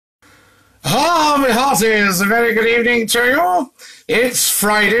Oh, my hearties, a very good evening to you. It's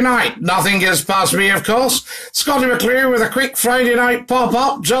Friday night. Nothing is past me, of course. Scottie McClue with a quick Friday night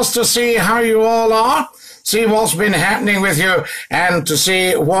pop-up just to see how you all are, see what's been happening with you, and to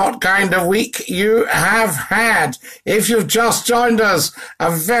see what kind of week you have had. If you've just joined us,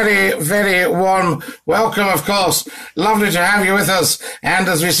 a very, very warm welcome, of course. Lovely to have you with us. And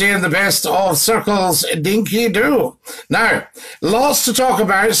as we say in the best of circles, Dinky-Doo. Now, lots to talk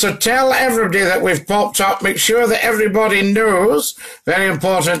about, so tell everybody that we've popped up. Make sure that everybody knows. Very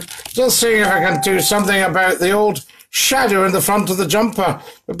important. Just seeing if I can do something about the old shadow in the front of the jumper.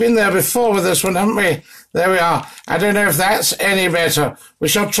 We've been there before with this one, haven't we? There we are. I don't know if that's any better. We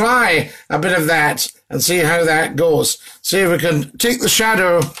shall try a bit of that and see how that goes. See if we can take the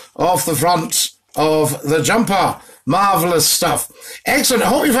shadow off the front of the jumper. Marvellous stuff. Excellent.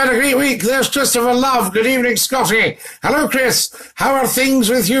 Hope you've had a great week. There's Christopher Love. Good evening, Scottie. Hello, Chris. How are things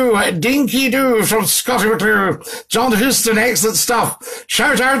with you? Dinky-Doo from Scottie McClue. John Houston, excellent stuff.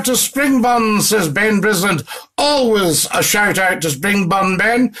 Shout out to Spring Bun, says Ben Brisland. Always a shout out to Spring Bun,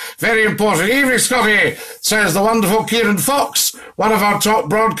 Ben. Very important. Evening, Scottie, says the wonderful Kieran Fox, one of our top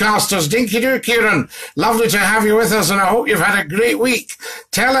broadcasters. Dinky-Doo, Kieran. Lovely to have you with us, and I hope you've had a great week.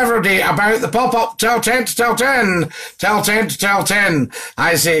 Tell everybody about the pop-up. Tell 10 to tell 10. Tell 10 to tell 10.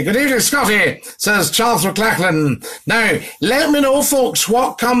 I say, good evening, Scottie, says Charles McLachlan. Now, let me know, folks,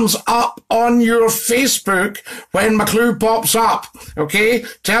 what comes up on your Facebook when McClue pops up. Okay?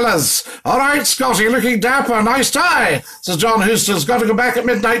 Tell us. All right, Scottie, looking dapper. Nice tie, says John Houston's. Got to go back at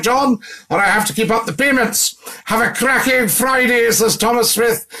midnight, John, or I have to keep up the payments. Have a cracking Friday, says Thomas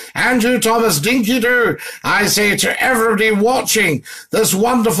Smith. Andrew Thomas, Dinky-Doo. I say to everybody watching this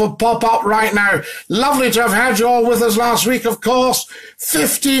wonderful pop-up right now, lovely to have had you all with us last week, of course.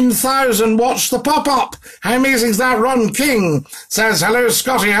 15,000 watched the pop-up. How amazing is that? Ron King says, hello,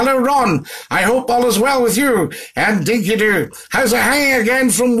 Scottie. Hello, Ron. I hope all is well with you. And Dinky-Doo. How's it hanging again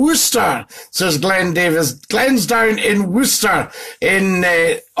from Worcester, says Glenn Davis. Glenn's down in Worcester, in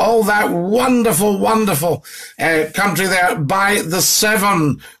all that wonderful, wonderful country there by the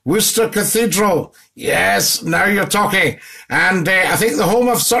Severn, Worcester Cathedral. Yes, now you're talking. And I think the home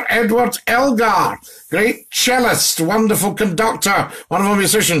of Sir Edward Elgar, great cellist, wonderful conductor, wonderful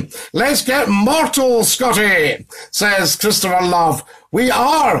musician. Let's get mortal, Scottie, says Christopher Love. We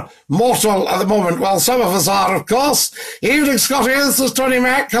are mortal at the moment. Well, some of us are, of course. Evening, Scottie. This is Tony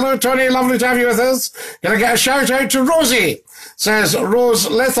Mack. Hello, Tony. Lovely to have you with us. Can I get a shout out to Rosie? Says Rose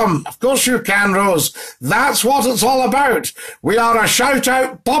Lytham. Of course you can, Rose. That's what it's all about. We are a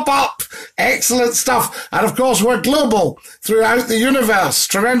shout-out pop-up. Excellent stuff. And, of course, we're global throughout the universe.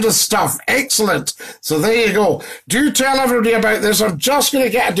 Tremendous stuff. Excellent. So there you go. Do tell everybody about this. I'm just going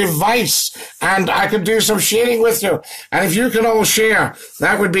to get a device and I can do some sharing with you. And if you can all share,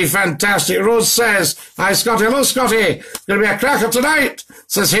 that would be fantastic. Rose says, hi, Scottie. Hello, Scottie. It's going to be a cracker tonight,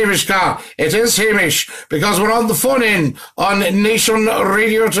 says Hamish Carr. It is Hamish, because we're on the phone-in on Nation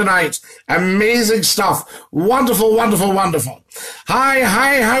Radio tonight. Amazing stuff. Wonderful, wonderful, wonderful. Hi,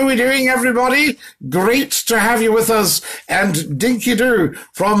 how are we doing, everybody? Great to have you with us. And Dinky-Doo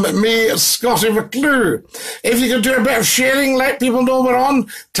from me, Scottie McClue. If you could do a bit of sharing, let people know we're on.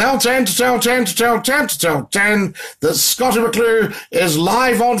 Tell 10 to tell 10 to tell 10 to tell 10 that Scottie McClue is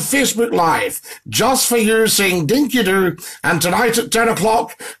live on Facebook Live, just for you, saying Dinky-Doo, and tonight at 10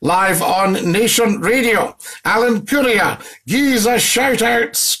 o'clock, live on Nation Radio. Alan Courier, give a shout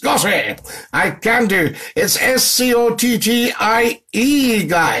out, Scottie. I can do. It's Scottie,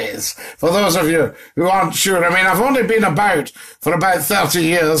 guys, for those of you who aren't sure. I mean, I've only been about for about 30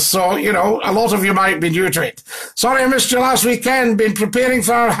 years, so, you know, a lot of you might be new to it. Sorry I missed you last weekend. Been preparing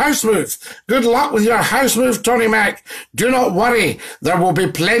for our house move. Good luck with your house move, Tony Mac. Do not worry. There will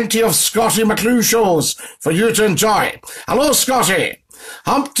be plenty of Scottie McClue shows for you to enjoy. Hello, Scottie.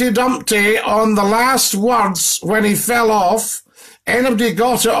 Humpty Dumpty on the last words when he fell off. Anybody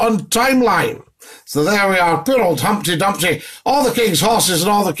got it on timeline? So there we are, poor old Humpty Dumpty. All the king's horses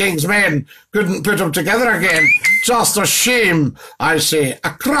and all the king's men couldn't put them together again. Just a shame, I say.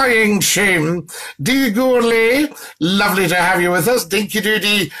 A crying shame. Dee Gourlay, lovely to have you with us.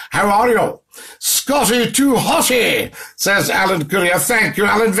 Dinky-Doo, how are you? Scottie too hotty, says Alan Courier. Thank you,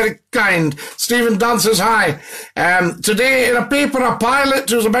 Alan, very kind. Stephen Dunn says hi. Today in a paper, a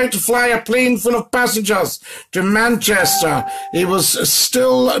pilot was about to fly a plane full of passengers to Manchester. He was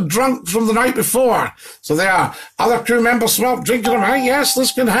still drunk from the night before, so So there are other crew members smelt drinking them. Yes,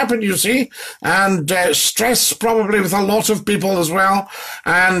 this can happen, you see. And stress probably with a lot of people as well.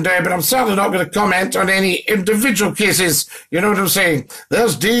 And but I'm certainly not going to comment on any individual cases. You know what I'm saying?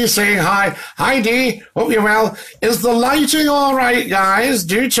 There's Dee saying hi. Hi, Dee. Hope you're well. Is the lighting all right, guys?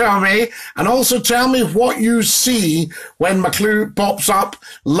 Do tell me. And also tell me what you see when McClue pops up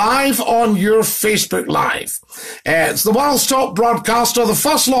live on your Facebook Live. It's the world's top broadcaster, the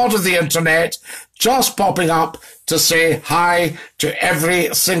first lord of the internet, just popping up to say hi to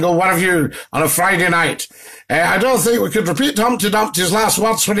every single one of you on a Friday night. I don't think we could repeat Humpty Dumpty's last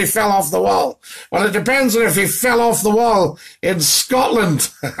words when he fell off the wall. Well, it depends on if he fell off the wall in Scotland.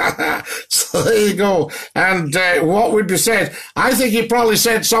 So there you go. And what would be said? I think he probably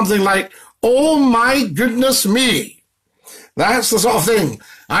said something like, "Oh my goodness me." That's the sort of thing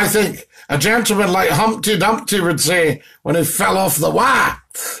I think a gentleman like Humpty Dumpty would say when he fell off the wah.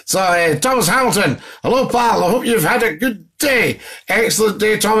 So, Thomas Hamilton, hello, pal. I hope you've had a good day. Excellent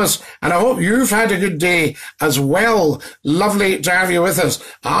day, Thomas. And I hope you've had a good day as well. Lovely to have you with us.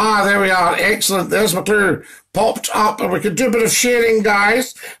 Ah, there we are. Excellent. There's McClue popped up, and we could do a bit of sharing,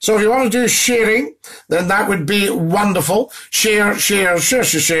 guys. So if you want to do sharing, then that would be wonderful. Share, share, share,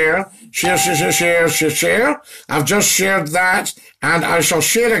 share, share, share, share, share, share, share. I've just shared that, and I shall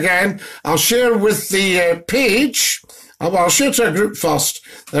share again. I'll share with the page. Well, I'll share to a group first.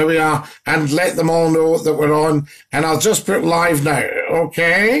 There we are. And let them all know that we're on. And I'll just put live now.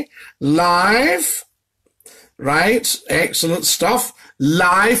 Okay. Live. Right. Excellent stuff.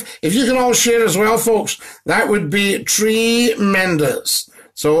 Live. If you can all share as well, folks, that would be tremendous.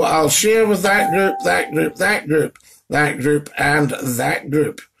 So I'll share with that group, that group, that group, that group, and that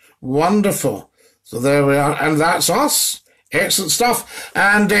group. Wonderful. So there we are. And that's us. Excellent stuff.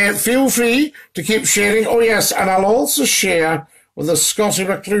 And feel free to keep sharing. Oh, yes, and I'll also share with the Scottie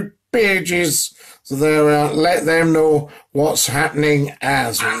McClue pages. So there, let them know what's happening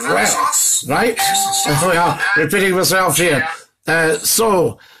as well. Right? We are repeating myself here.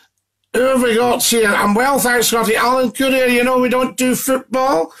 So, who have we got here? I'm well, thanks, Scottie. Alan Courier, you know we don't do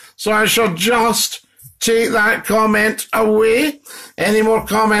football, so I shall just take that comment away. Any more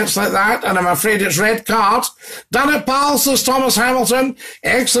comments like that? And I'm afraid it's red card. Done it, pal, says Thomas Hamilton.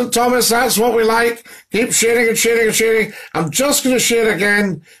 Excellent, Thomas. That's what we like. Keep sharing and sharing and sharing. I'm just going to share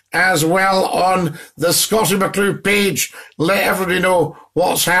again as well on the Scottie McClue page. Let everybody know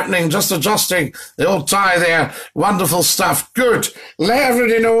what's happening. Just adjusting the old tie there. Wonderful stuff. Good. Let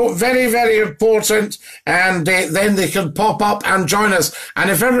everybody know. Very, very important. And then they can pop up and join us. And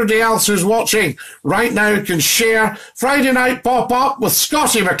if everybody else who's watching right now can share Friday night pop up with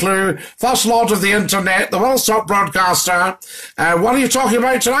Scottie McClue, first lord of the internet, the world's top broadcaster. What are you talking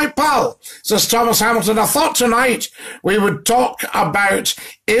about tonight, pal? Says Thomas Hamilton. I thought tonight we would talk about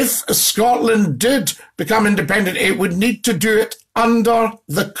if Scotland did become independent, it would need to do it under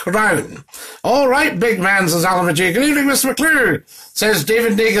the crown. All right, big man, says Alan McGee. Good evening, Mr. McClue, says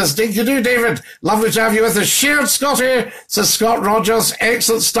David Negus. Dinky-Doo, David. Lovely to have you with us. Shared, Scottie, says Scott Rogers.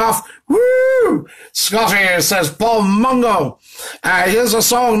 Excellent stuff. Woo! Scottie, says Paul Mungo. Here's a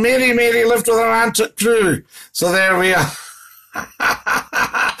song, Mary, Mary lived with her aunt at Crewe. So there we are.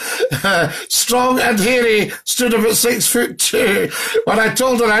 Strong and hairy, stood about 6'2". When I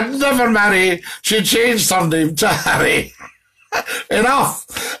told her I'd never marry, she changed her name to Harry. Enough.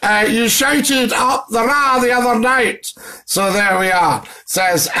 You shouted up the Ra the other night. So there we are,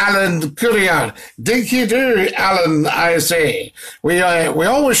 says Alan Courier. Dinky-Doo, Alan, I say. We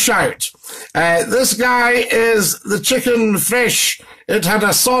always shout. This guy is the chicken fresh. It had a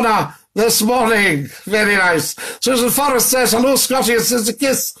sauna this morning. Very nice. Susan Forrest says, hello, Scottie. It says a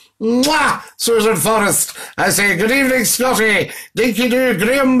kiss. Mwah! Susan Forrest. I say, good evening, Scottie. Dinky-Doo,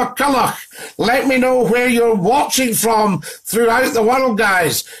 Graham McCulloch. Let me know where you're watching from throughout the world,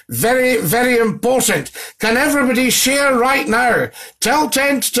 guys. Very, very important. Can everybody share right now? Tell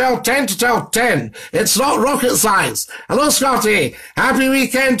 10 to tell 10 to tell 10. It's not rocket science. Hello, Scottie. Happy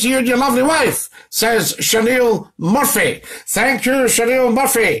weekend to you and your lovely wife, says Chanel Murphy. Thank you, Chanel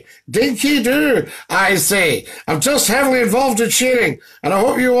Murphy. Dinky-Doo, I say. I'm just heavily involved in sharing, and I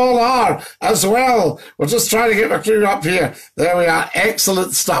hope you all are as well. We're just trying to get McClue up here. There we are.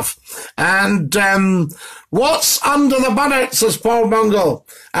 Excellent stuff. And what's under the bonnet, says Paul Mungle?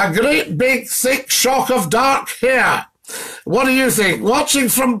 A great big thick shock of dark hair. What do you think? Watching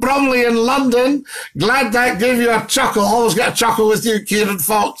from Bromley in London. Glad that gave you a chuckle. Always get a chuckle with you, Kieran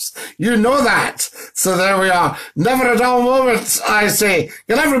Fox. You know that. So there we are. Never a dull moment, I say.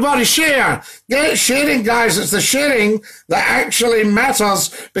 Can everybody share? Get sharing, guys. It's the sharing that actually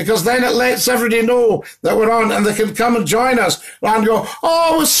matters, because then it lets everybody know that we're on and they can come and join us and go,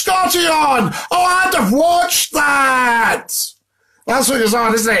 oh, was Scottie on? Oh, I'd have watched that. That's what goes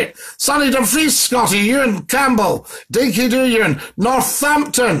on, isn't it? Sonny Dumfries, Scottie, Ewan Campbell, Dinky-Doo, Ewan,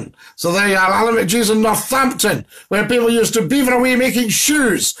 Northampton. So there you are, Alan McGee's in Northampton, where people used to beaver away making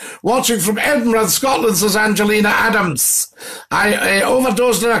shoes. Watching from Edinburgh, Scotland, says Angelina Adams. I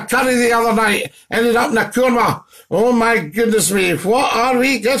overdosed on a curry the other night, ended up in a coma. Oh my goodness me, what are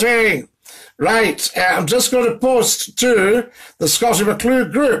we getting? Right, I'm just going to post to the Scottie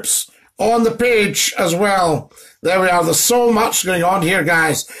McClue groups on the page as well. There we are. There's so much going on here,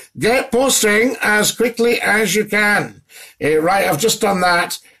 guys. Get posting as quickly as you can. Right, I've just done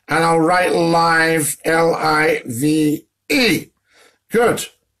that, and I'll write live, L-I-V-E. Good.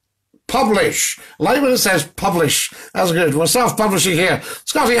 Publish. Like when it says publish. That's good. We're self-publishing here.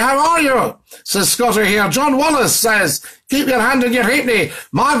 Scottie, how are you? Says Scottie here. John Wallace says, keep your hand in your halfpenny.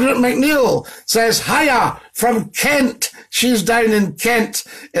 Margaret McNeil says, hiya from Kent. She's down in Kent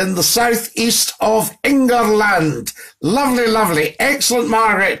in the southeast of England. Lovely, lovely. Excellent,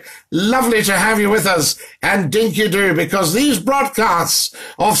 Margaret. Lovely to have you with us. And Dinky-Doo, because these broadcasts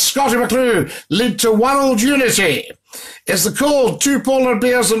of Scottie McClue lead to world unity. It's the cold, 2 polar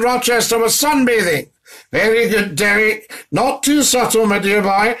bears in Rochester with sunbathing. Very good, Derek. Not too subtle, my dear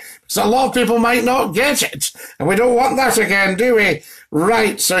boy, because a lot of people might not get it. And we don't want that again, do we?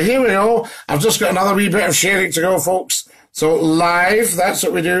 Right, so here we go. I've just got another wee bit of sharing to go, folks. So live, that's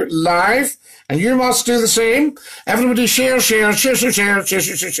what we do, live. And you must do the same. Everybody share, share, share, share, share, share,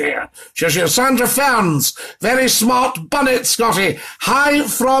 share, share, share, share, share. Sandra Ferns, very smart bunnet, Scottie. Hi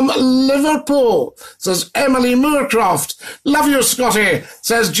from Liverpool, says Emily Moorcroft. Love you, Scottie,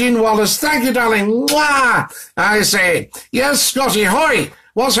 says Jean Wallace. Thank you, darling. Mwah, I say. Yes, Scottie, hoy.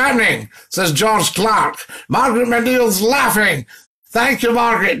 What's happening? Says George Clark. Margaret McNeil's laughing. Thank you,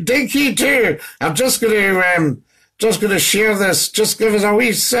 Margaret. Dinky-Doo. I'm just going to share this. Just give us a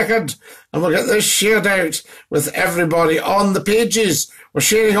wee second and we'll get this shared out with everybody on the pages. We're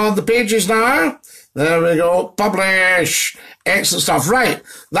sharing on the pages now. There we go. Publish. Excellent stuff. Right.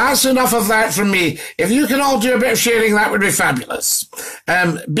 That's enough of that from me. If you can all do a bit of sharing, that would be fabulous.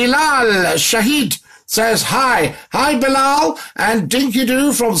 Bilal Shahid says hi. Hi, Bilal and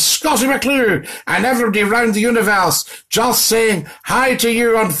Dinky-Doo from Scottie McClue and everybody around the universe. Just saying hi to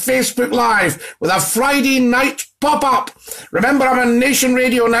you on Facebook Live with a Friday night pop-up. Remember, I'm on Nation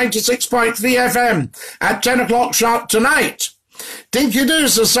Radio 96.3 FM at 10 o'clock sharp tonight. Dinky-Doo,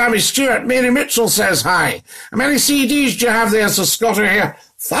 says Sammy Stewart. Mary Mitchell says hi. How many CDs do you have there, says Scott here?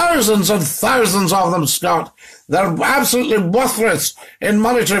 Thousands and thousands of them, Scott. They're absolutely worthless in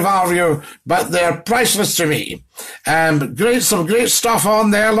monetary value, but they're priceless to me. Some great stuff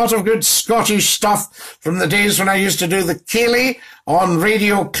on there. A lot of good Scottish stuff from the days when I used to do the Ceilidh on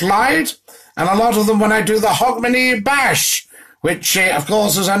Radio Clyde, and a lot of them when I do the Hogmanay Bash, which, of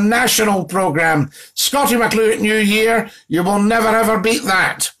course, is a national programme. Scottie McClue at New Year, you will never, ever beat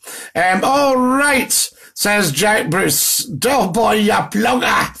that. All right, says Jack Bruce. Oh, boy, ya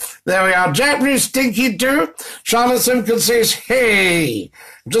plugger. There we are. Jack Bruce, Dinky-Doo. Charlotte Simpkins says, hey.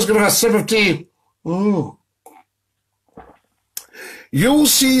 I'm just going to have a sip of tea. Ooh. You'll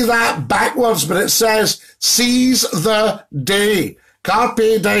see that backwards, but it says, seize the day. Carpe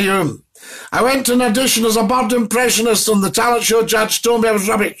diem. I went to an audition as a bird impressionist and the talent show judge told me I was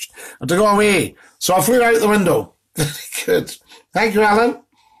rubbish and to go away. So I flew out the window. Very good. Thank you, Alan.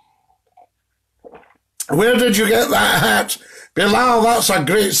 Where did you get that hat? Bilal, that's a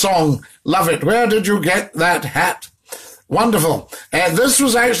great song. Love it. Where did you get that hat? Wonderful. This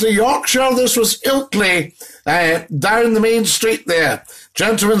was actually Yorkshire. This was Ilkley, down the main street there.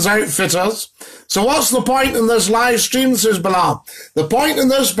 Gentlemen's Outfitters. So what's the point in this live stream, says Bilal? The point in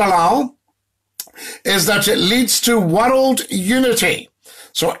this, Bilal, is that it leads to world unity.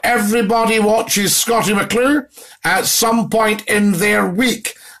 So everybody watches Scottie McClue at some point in their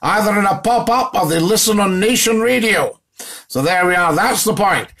week, either in a pop-up or they listen on Nation Radio. So there we are. That's the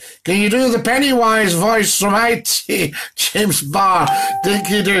point. Can you do the Pennywise voice from IT? James Barr,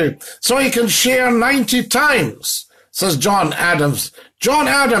 Dinky-Doo. So you can share 90 times, says John Adams. John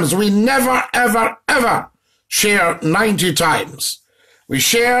Adams, we never, ever, ever share 90 times. We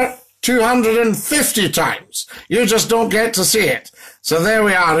share 250 times. You just don't get to see it. So there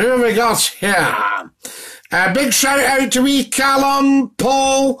we are. Who have we got here? A big shout out to wee Callum,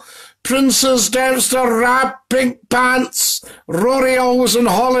 Paul, Princess Dempster, Rab Pink Pants, Rory always on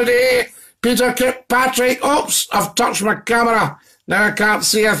holiday, Peter Kirkpatrick. Oops, I've touched my camera. Now I can't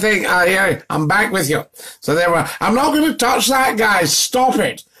see a thing. Yeah, I'm back with you. So there we are. I'm not going to touch that, guys. Stop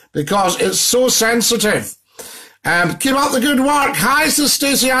it, because it's so sensitive. Keep up the good work. Hi to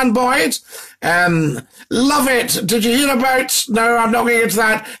Stacey Ann Boyd. Love it. Did you hear about... No, I'm not going into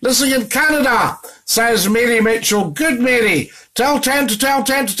that. Listening in Canada, says Mary Mitchell. Good, Mary. Tell 10 to tell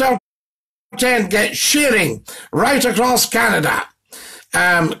 10 to tell 10. Get sharing right across Canada.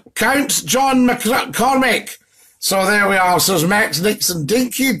 Count John McCormick. So there we are, says Max Nixon.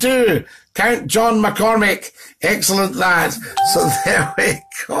 Dinky-Doo. Count John McCormick. Excellent that. So there we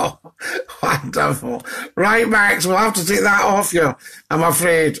go. Wonderful. Right, Max, we'll have to take that off you, I'm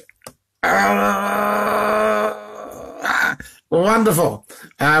afraid. Wonderful.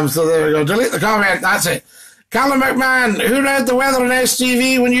 So there we go. Delete the comment. That's it. Callum McMahon, who read the weather on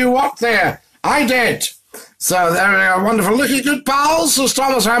STV when you worked there? I did. So there we are. Wonderful. Looking good, pals, says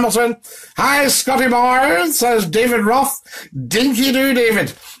Thomas Hamilton. Hi, Scottie Moore, says David Ruff. Dinky-Doo,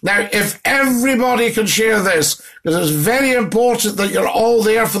 David. Now, if everybody can share this, because it's very important that you're all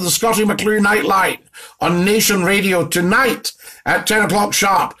there for the Scottie McClue Nightline on Nation Radio tonight at 10 o'clock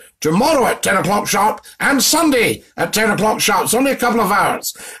sharp, tomorrow at 10 o'clock sharp, and Sunday at 10 o'clock sharp. It's only a couple of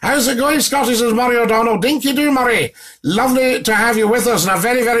hours. How's it going, Scottie, says Murray O'Donnell. Dinky-Doo, Murray. Lovely to have you with us, and a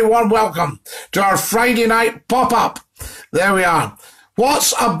very, very warm welcome to our Friday night pop-up. There we are.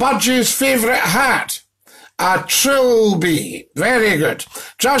 What's a budgie's favourite hat? A trilby. Very good.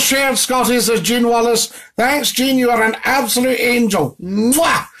 Just shared, Scottie, says Jean Wallace. Thanks, Jean. You are an absolute angel.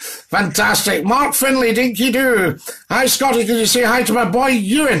 Mwah! Fantastic. Mark Finley, Dinky-Doo. Hi, Scottie. Could you say hi to my boy,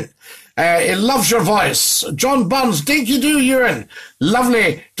 Ewan? He loves your voice. John Burns, Dinky-Doo, Ewan.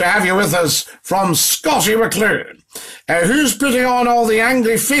 Lovely to have you with us from Scottie McClue. Who's putting on all the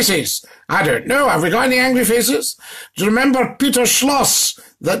angry faces? I don't know. Have we got any angry faces? Do you remember Peter Schloss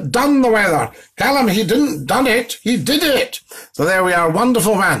that done the weather? Callum, he didn't done it. He did it. So there we are.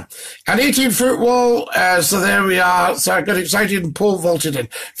 Wonderful man. An 18-foot wall. So there we are. So I got excited and pole vaulted in.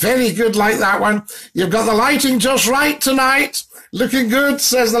 Very good, like that one. You've got the lighting just right tonight. Looking good,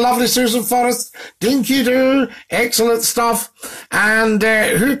 says the lovely Susan Forrest. Dinky-Doo. Excellent stuff. And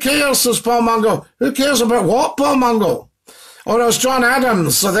who cares, says Paul Mungo. Who cares about what, Paul Mungo? Oh, no, it's John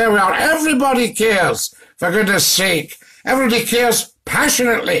Adams. So there we are. Everybody cares, for goodness sake. Everybody cares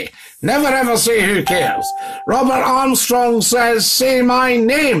passionately. Never ever say who cares. Robert Armstrong says, say my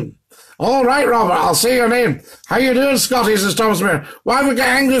name. All right, Robert, I'll say your name. How you doing, Scottie, says Thomas Mayer. Why have we got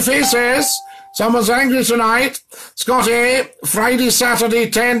angry faces? Someone's angry tonight. Scottie, Friday,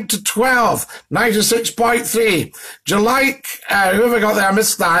 Saturday, 10 to 12, 96.3. Do you like, who have we got there? I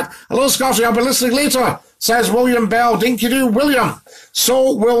missed that. Hello, Scottie, I'll be listening later, says William Bell. Dinky-Doo, William.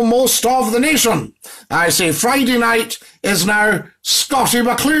 So will most of the nation. I say Friday night is now Scottie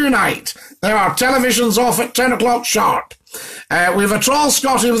McClue night. There are televisions off at 10 o'clock sharp. We have a troll,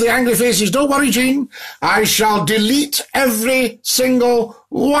 Scottie, with the angry faces. Don't worry, Jean. I shall delete every single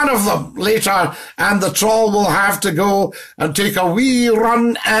one of them later, and the troll will have to go and take a wee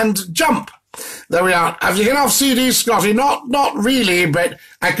run and jump. There we are. Have you got enough CDs, Scottie? Not really, but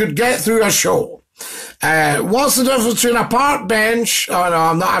I could get through a show. What's the difference between a park bench? Oh, no,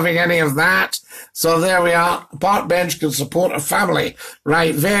 I'm not having any of that. So there we are. A park bench can support a family.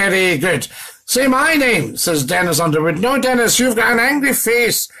 Right, very good. Say my name, says Dennis Underwood. No, Dennis, you've got an angry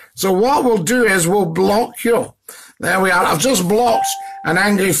face. So what we'll do is we'll block you. There we are. I've just blocked an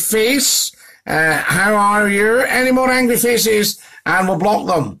angry face. How are you? Any more angry faces? And we'll block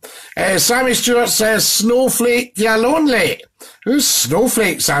them. Sammy Stewart says, Snowflake, you're lonely. Who's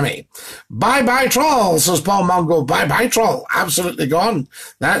Snowflake, Sammy? Bye-bye troll, says Paul Mungo. Bye-bye troll. Absolutely gone.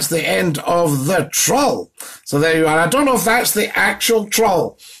 That's the end of the troll. So there you are. I don't know if that's the actual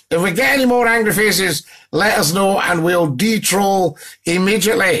troll. If we get any more angry faces, let us know and we'll de-troll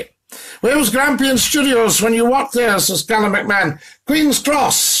immediately. Where was Grampian Studios when you worked there, says Callum McMahon? Queen's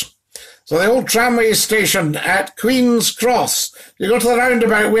Cross. So the old tramway station at Queen's Cross. You go to the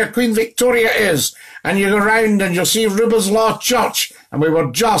roundabout where Queen Victoria is, and you go round and you'll see Rubens Law Church, and we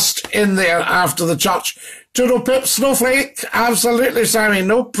were just in there after the church. Toodle Pip Snowflake, absolutely, Sammy,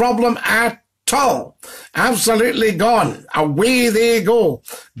 no problem at all. Absolutely gone. Away they go.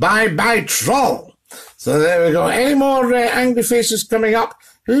 Bye-bye troll. So there we go. Any more angry faces coming up?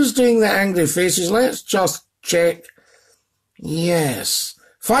 Who's doing the angry faces? Let's just check. Yes.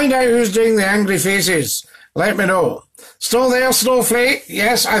 Find out who's doing the angry faces. Let me know. Still there, Snowflake?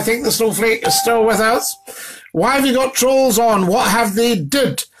 Yes, I think the Snowflake is still with us. Why have you got trolls on? What have they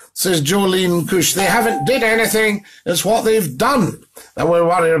did? Says Jolene Cush. They haven't did anything. It's what they've done. that we're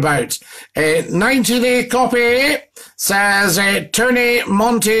worried about. 90-day copy says Tony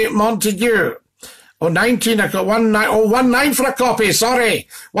Montague. Oh, 19, I got 1-9. Oh, 1-9 for a copy, sorry.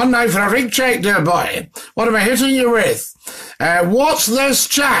 1-9 for a rig check, dear boy. What am I hitting you with? What's this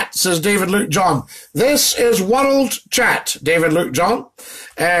chat, says David Luke John. This is World Chat, David Luke John.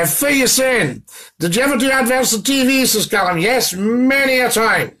 Faye, you saying, did you ever do adverts on TV, says Callum? Yes, many a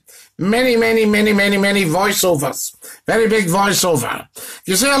time. Many voiceovers. Very big voiceover.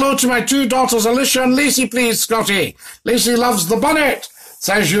 You say hello to my 2 daughters, Alicia and Lacey, please, Scottie. Lacey loves the bonnet,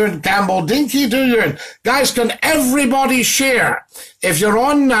 says Ewan Campbell. Dinky-Doo, Ewan. Guys, can everybody share? If you're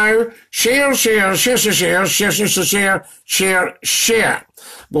on now, share.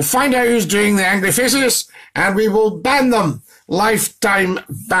 We'll find out who's doing the angry faces, and we will ban them. Lifetime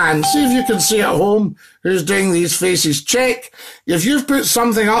ban. See if you can see at home who's doing these faces. Check. If you've put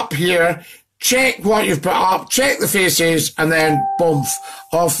something up here, check what you've put up, check the faces, and then boom,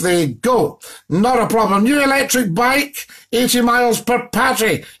 off they go. Not a problem. New electric bike, 80 miles per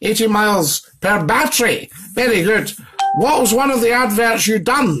battery. 80 miles per battery. Very good. What was one of the adverts you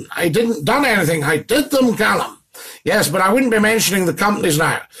done? I didn't done anything. I did them, Callum. Yes, but I wouldn't be mentioning the companies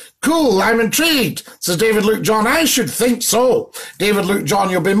now. Cool, I'm intrigued, says David Luke John. I should think so. David Luke John,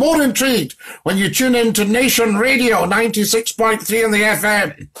 you'll be more intrigued when you tune in to Nation Radio 96.3 on the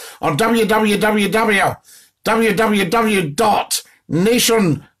FM or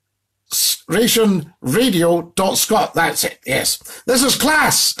www.nationradio.scot. That's it, yes. This is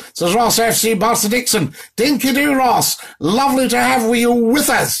class, says Ross FC Barca Dixon. Dinky-Doo, Ross. Lovely to have you with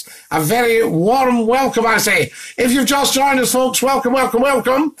us. A very warm welcome, I say. If you've just joined us, folks, welcome.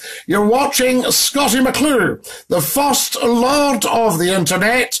 You're watching Scottie McClue, the first lord of the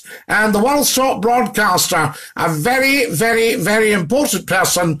internet and the world's top broadcaster, a very important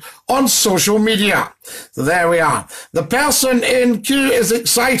person on social media. So there we are. The person in queue is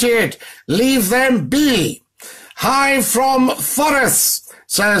excited. Leave them be. Hi from Forres,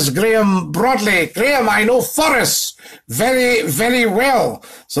 says Graham Broadley. Graham, I know Forres very well.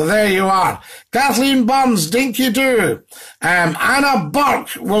 So there you are. Kathleen Burns, Dinky-Doo. Anna Burke,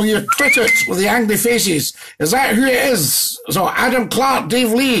 will you quit it with the angry faces? Is that who it is? So Adam Clark,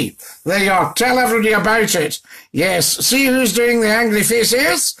 Dave Lee. There you are. Tell everybody about it. Yes, see who's doing the angry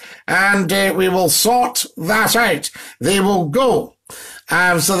faces, and we will sort that out. They will go.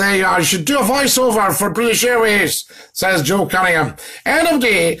 So there you are. You should do a voiceover for British Airways, says Joe Cunningham.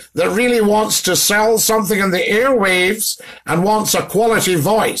 Anybody that really wants to sell something in the airwaves and wants a quality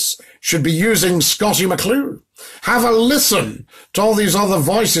voice should be using Scottie McClue. Have a listen to all these other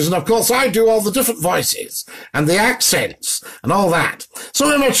voices. And of course, I do all the different voices and the accents and all that.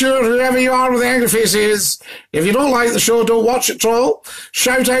 So immature, whoever you are with the angry faces, if you don't like the show, don't watch it at all.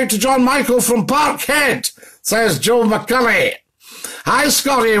 Shout out to John Michael from Parkhead, says Joe McCulley. Hi,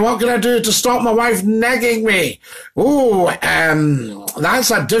 Scottie. What can I do to stop my wife nagging me? Ooh,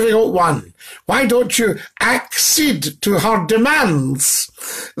 that's a difficult one. Why don't you accede to her demands?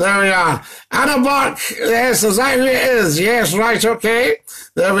 There we are. Anna Buck. Yes, is that who it is? Yes, right, okay.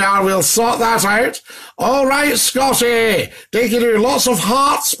 There we are. We'll sort that out. All right, Scottie. Dinky-Doo. Lots of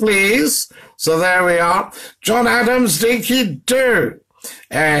hearts, please. So there we are. John Adams, Dinky-Doo.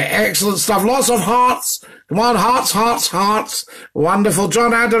 Excellent stuff. Lots of hearts. Come on, hearts. Wonderful.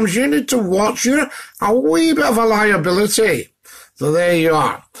 John Adams, you need to watch. You're a wee bit of a liability. So there you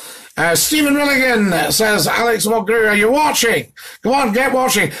are. Stephen Milligan says, Alex McClue, are you watching? Come on, get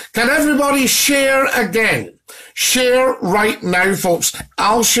watching. Can everybody share again? Share right now, folks.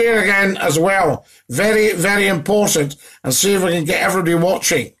 I'll share again as well. Very important. And see if we can get everybody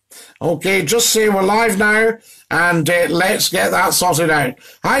watching. Okay, just say we're live now, and let's get that sorted out.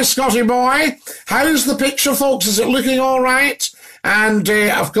 Hi, Scottie boy. How's the picture, folks? Is it looking all right? And,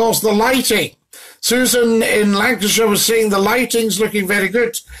 of course, the lighting. Susan in Lancashire was saying the lighting's looking very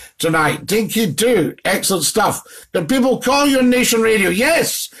good tonight. Dinky-Doo. Excellent stuff. Can people call you on Nation Radio?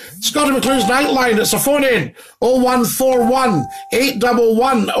 Yes. Scottie McClue's Nightline. It's a phone in. 0141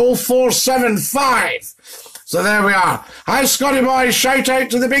 811 0475. So there we are. Hi, Scottie boy. Shout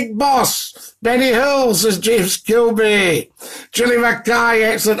out to the big boss. Benny Hill, says James Kilby. Julie Mackay,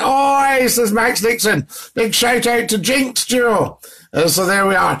 excellent. Oi, says Max Nixon. Big shout out to Jinx Joe. So there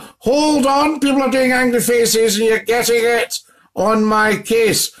we are. Hold on. People are doing angry faces and you're getting it on my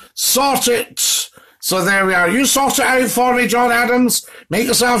case. Sort it. So there we are. You sort it out for me, John Adams. Make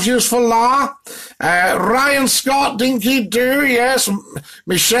yourself useful, law. Ryan Scott, Dinky-Doo, yes.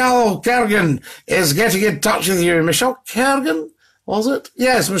 Michelle Kerrigan is getting in touch with you. Michelle Kerrigan? Was it?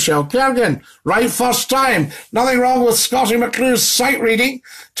 Yes, Michelle Kerrigan. Right first time. Nothing wrong with Scottie McClue's sight reading.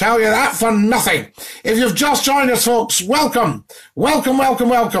 Tell you that for nothing. If you've just joined us, folks, welcome. Welcome, welcome,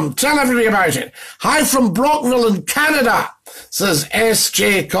 welcome. Tell everybody about it. Hi from Brockville in Canada, says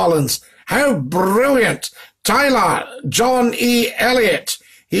S.J. Collins. How brilliant. Tyler, John E. Elliott,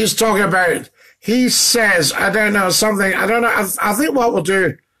 he's talking about, he says, I don't know, something, I don't know, I think what we'll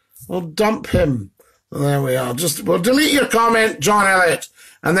do, we'll dump him. There we are. We'll delete your comment, John Elliott,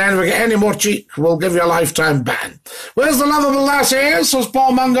 and then if we get any more cheek, we'll give you a lifetime ban. Where's the lovable lassie? Says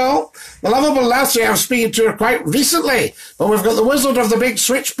Paul Mungo. The lovable lassie, I've spoken to her quite recently, but we've got the wizard of the big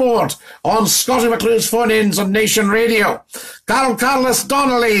switchboard on Scottie McClue's phone-ins on Nation Radio. Carlos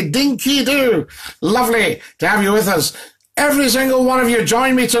Donnelly, Dinky-Doo. Lovely to have you with us. Every single one of you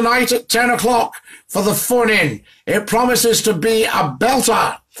join me tonight at 10 o'clock for the phone-in. It promises to be a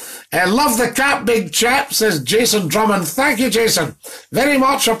belter. Love the cap, big chap, says Jason Drummond. Thank you, Jason. Very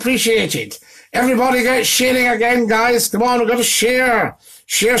much appreciated. Everybody get sharing again, guys. Come on, we've got to share.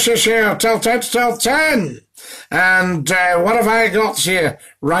 Share, share, share. Tell 10 to tell 10. And what have I got here?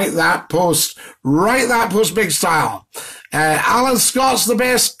 Write that post. Write that post big style. Alan Scott's the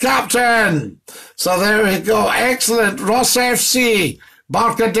best captain. So there we go. Excellent. Ross FC.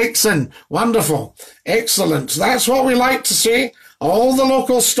 Barker Dixon. Wonderful. Excellent. That's what we like to see. All the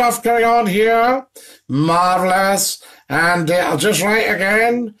local stuff going on here. Marvellous. And I'll just write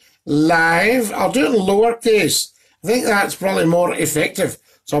again. Live. I'll do it in lowercase. I think that's probably more effective.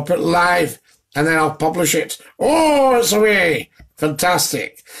 So I'll put live and then I'll publish it. Oh, it's away.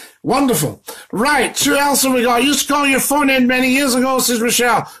 Fantastic. Wonderful. Right, who else have we got? I used to call your phone in many years ago, says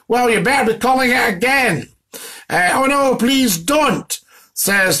Michelle. Well, you better be calling it again. Oh no, please don't,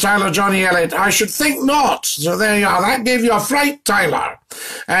 says Tyler Johnny Elliott. I should think not. So there you are. That gave you a fright, Tyler.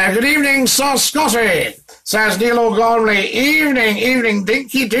 Good evening, Sir Scottie, says Neil O'Gormley. Evening,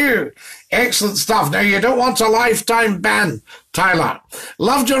 Dinky-Doo. Excellent stuff. Now, you don't want a lifetime ban, Tyler.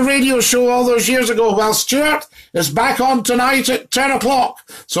 Loved your radio show all those years ago. Well, Stuart is back on tonight at 10 o'clock.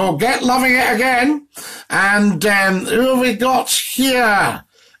 So get loving it again. And who have we got here?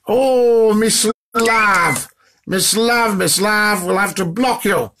 Oh, Miss Lav. Miss Lav, we'll have to block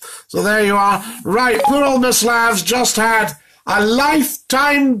you. So there you are. Right, poor old Miss Lav's just had a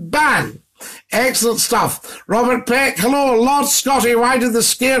lifetime ban. Excellent stuff. Robert Peck, hello, Lord Scottie, why did the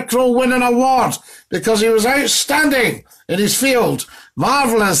Scarecrow win an award? Because he was outstanding in his field.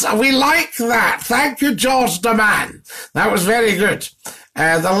 Marvellous. We like that. Thank you, George the Man. That was very good.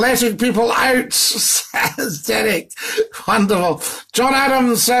 The letting people out, says Derek. Wonderful. John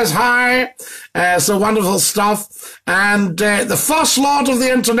Adams says hi. So wonderful stuff. And the first lord of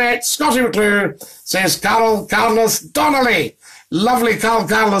the internet, Scottie McClue, says Carlos Donnelly. Lovely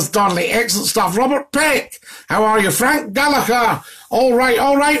Carlos Donnelly. Excellent stuff. Robert Peck, how are you? Frank Gallagher. All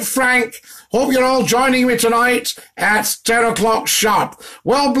right, Frank. Hope you're all joining me tonight at 10 o'clock sharp.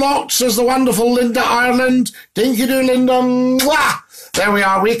 Well blocked, says the wonderful Linda Ireland. Dinky-Doo, Linda. Mwah! There we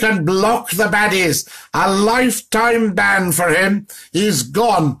are. We can block the baddies. A lifetime ban for him. He's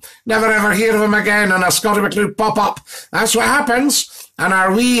gone. Never ever hear of him again on a Scottie McClue pop-up. That's what happens. And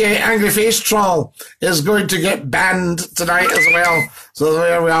our wee angry-faced troll is going to get banned tonight as well. So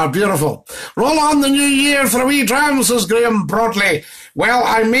there we are. Beautiful. Roll on the new year for a wee dram, says Graham Broadley. Well,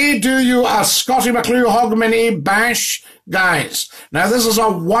 I may do you a Scottie McClue Hogmanay bash, guys. Now, this is a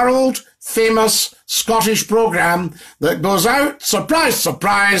world-famous Scottish programme that goes out, surprise,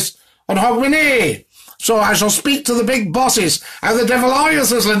 surprise, on Hogmanay. So I shall speak to the big bosses. How the devil are you,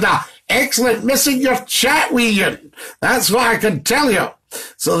 says Linda? Excellent. Missing your chat, Wian. That's what I can tell you.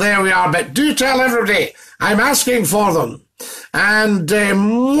 So there we are. But do tell everybody. I'm asking for them. And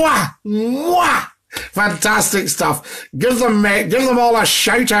mwah. Fantastic stuff. Give them all a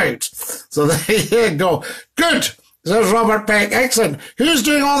shout out. So there you go. Good. Says Robert Peck. Excellent. Who's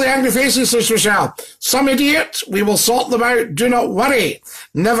doing all the angry faces, says Michelle? Some idiot. We will sort them out. Do not worry.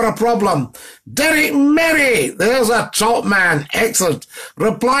 Never a problem. Derek Merry. There's a top man. Excellent.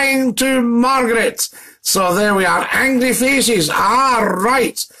 Replying to Margaret. So there we are. Angry faces. Ah,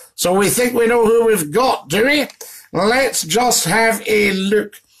 right. So we think we know who we've got, do we? Let's just have a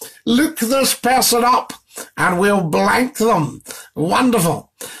look. Look this person up and we'll blank them.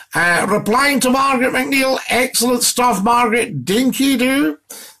 Wonderful. Replying to Margaret McNeil. Excellent stuff, Margaret. Dinky-Doo.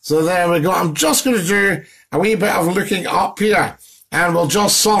 So there we go. I'm just going to do a wee bit of looking up here and we'll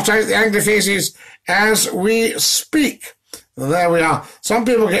just sort out the angry faces as we speak. So there we are. Some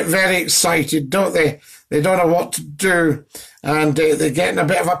people get very excited, don't they? They don't know what to do and they're getting a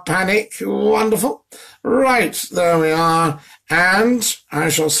bit of a panic. Wonderful. Right, there we are. And I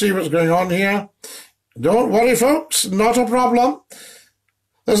shall see what's going on here. Don't worry, folks. Not a problem.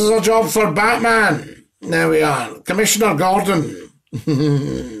 This is a job for Batman. There we are. Commissioner Gordon.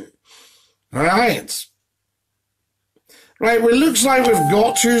 Right. Right, well, looks like we've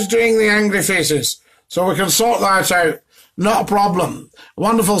got who's doing the angry faces. So we can sort that out. Not a problem.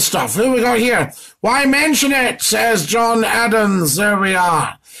 Wonderful stuff. Who we got here? Why mention it, says John Adams. There we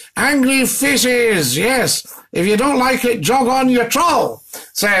are. Angry faces, yes. If you don't like it, jog on your troll,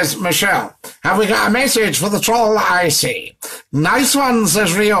 says Michelle. Have we got a message for the troll, I see? Nice one,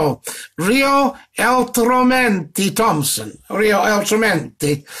 says Rio. Rio Eltromenti Thompson. Rio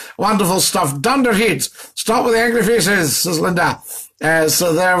Eltromenti. Wonderful stuff. Dunderhead. Stop with the angry faces, says Linda.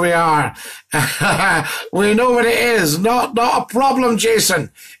 So there we are. We know what it is. Not a problem,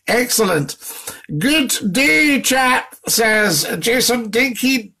 Jason. Excellent. Good day, chap, says Jason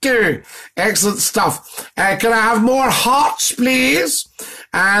Dinky-Doo. Excellent stuff. Can I have more hearts, please?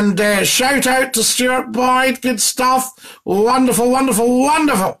 And shout out to Stuart Boyd. Good stuff. Wonderful, wonderful,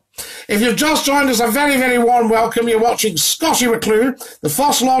 wonderful. If you've just joined us, a very, very warm welcome. You're watching Scottie McClue, the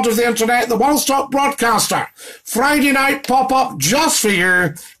first lord of the internet, the one-stop broadcaster. Friday night pop-up just for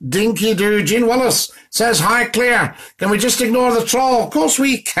you. Dinky-Doo. Jean Willis says, hi, Claire. Can we just ignore the troll? Of course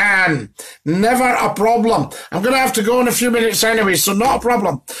we can. Never a problem. I'm going to have to go in a few minutes anyway, so not a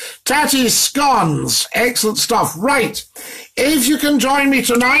problem. Tatty Scones. Excellent stuff. Right. If you can join me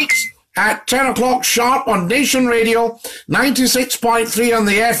tonight at 10 o'clock sharp on Nation Radio, 96.3 on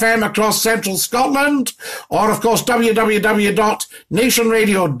the FM across central Scotland, or of course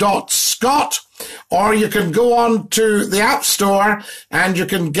www.nationradio.scot, or you can go on to the App Store and you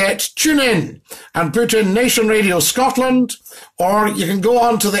can get TuneIn and put in Nation Radio Scotland, or you can go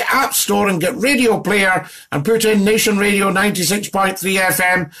on to the App Store and get Radio Player and put in Nation Radio 96.3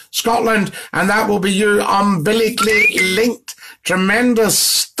 FM Scotland, and that will be you umbilically linked. Tremendous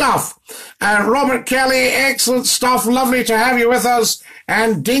stuff. Robert Kelly, excellent stuff. Lovely to have you with us.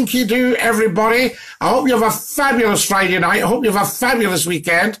 And Dinky-Doo, everybody. I hope you have a fabulous Friday night. I hope you have a fabulous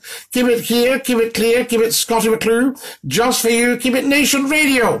weekend. Keep it here, keep it clear, keep it Scottie McClue, just for you. Keep it Nation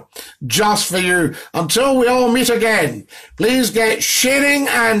Radio, just for you. Until we all meet again, please get sharing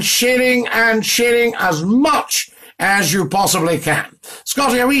and sharing and sharing as much as you possibly can.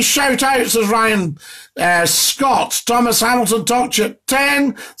 Scotty, a wee shout out, says Ryan Scott. Thomas Hamilton talked to you at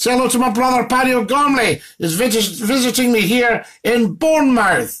 10. Say hello to my brother Paddy O'Gormley, is visiting me here in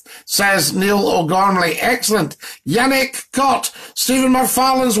Bournemouth, says Neil O'Gormley. Excellent. Yannick Cott. Stephen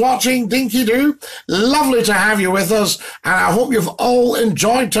McFarlane's watching. Dinky-Doo. Lovely to have you with us, and I hope you've all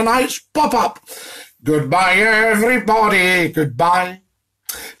enjoyed tonight's pop-up. Goodbye, everybody. Goodbye.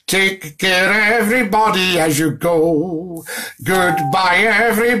 Take care, everybody, as you go. Goodbye,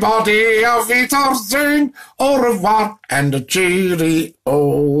 everybody. Auf Wiedersehen, au revoir, and a cheerio.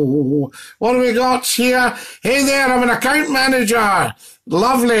 What do we got here? Hey there, I'm an account manager.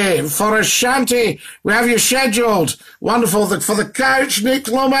 Lovely. For a shanty, we have you scheduled. Wonderful. For the couch, Nick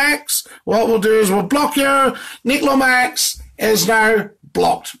Lomax, what we'll do is we'll block you. Nick Lomax is now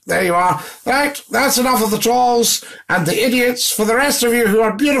blocked. There you are. Right, that's enough of the trolls and the idiots. For the rest of you who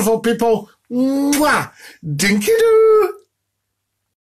are beautiful people, mwah, Dinky-Doo.